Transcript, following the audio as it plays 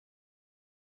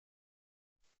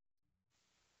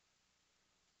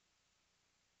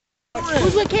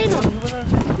Who's with Kano?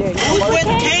 Yeah, who's with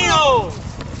Kano?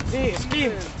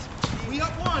 Steve. We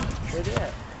up one. Where they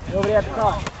at? Over there at the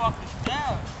car.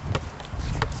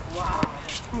 Wow.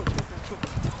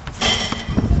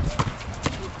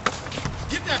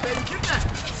 Get that, baby. Get that.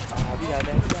 We got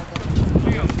that.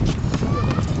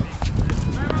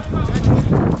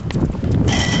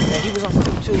 Yeah, he was on the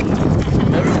team too.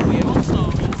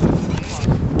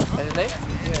 That's his name?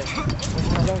 Yeah.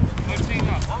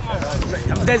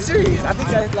 I'm dead serious. I think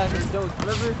that's like his Jones.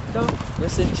 Remember? Jones?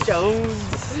 Listen, Jones.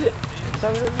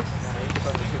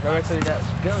 Remember I told you that?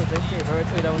 Remember I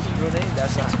told you that was his real name?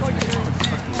 That's not.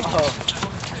 Oh.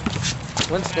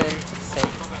 Winston.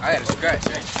 I had a scratch,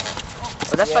 right?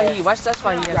 But that's why he. That's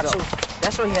why he has the.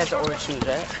 That's why he has the orange shoes,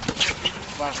 right?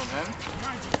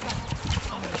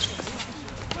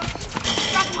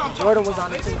 Jordan was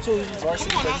on the team too. He was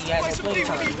varsity, but he had no playing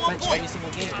time. He benched every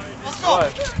single game. Why?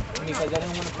 Because they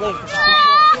didn't want to play.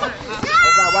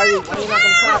 Why are you not going to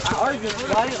play? I argued.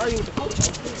 Why didn't you argue with the coach?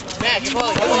 Man, you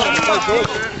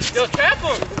Paulie. Yo, trap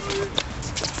him.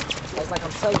 That's like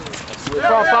I'm telling you.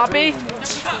 Come on, Papi.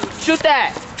 Shoot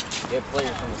that. They're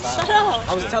players from the side. Shut up.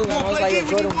 I was telling him, I was like,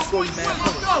 Jordan was scoring mad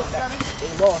points. They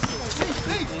lost.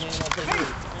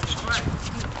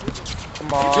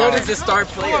 Come on. Jordan's a star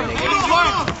player,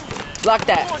 nigga. Block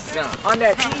that. On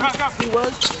that team, he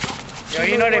was. Yo,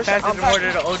 you know they passed it more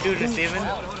to the old dude than Steven?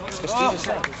 Steven's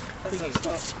like,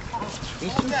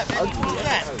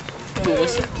 Dude,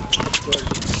 listen.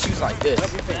 She's like this.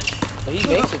 but he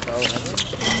makes it though.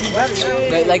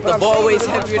 Like the ball weighs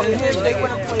heavier than him. They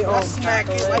wouldn't play smack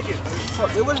it like it.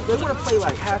 They wouldn't play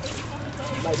like half.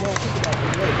 Like man,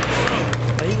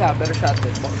 but he got better shots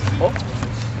than oh.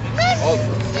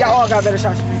 Y'all all got better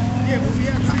shots than me.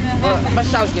 My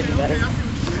shots getting better.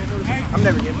 I'm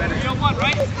never getting better.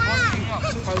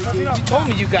 You told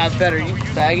me you got better, you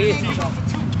faggot.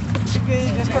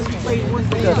 Just because we played one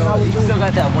thing. You still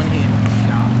got that one hand.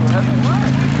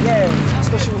 Yeah,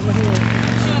 especially with my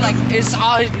hand. Like, it's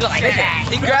all, like,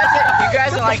 he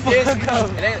grabs it like this, and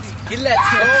then he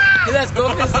lets go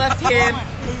of his left hand.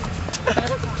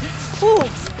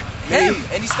 Him,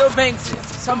 and he still banks it,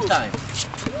 sometimes.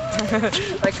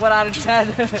 Like 1 out of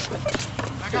 10. Shut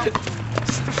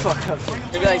the fuck up.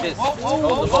 He'll be like this. Hold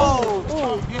the ball.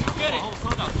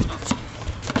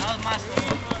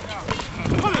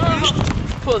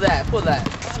 Pull that.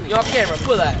 You're on camera,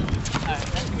 pull that.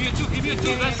 Give me a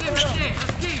two. That's it right there.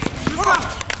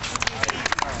 That's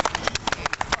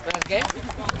Okay?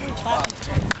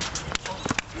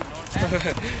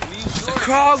 The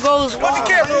crowd goes Put the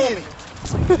camera on me.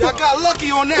 Y'all got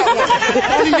lucky on that one.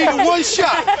 Only needed one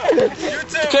shot.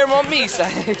 Camera on me,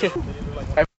 son.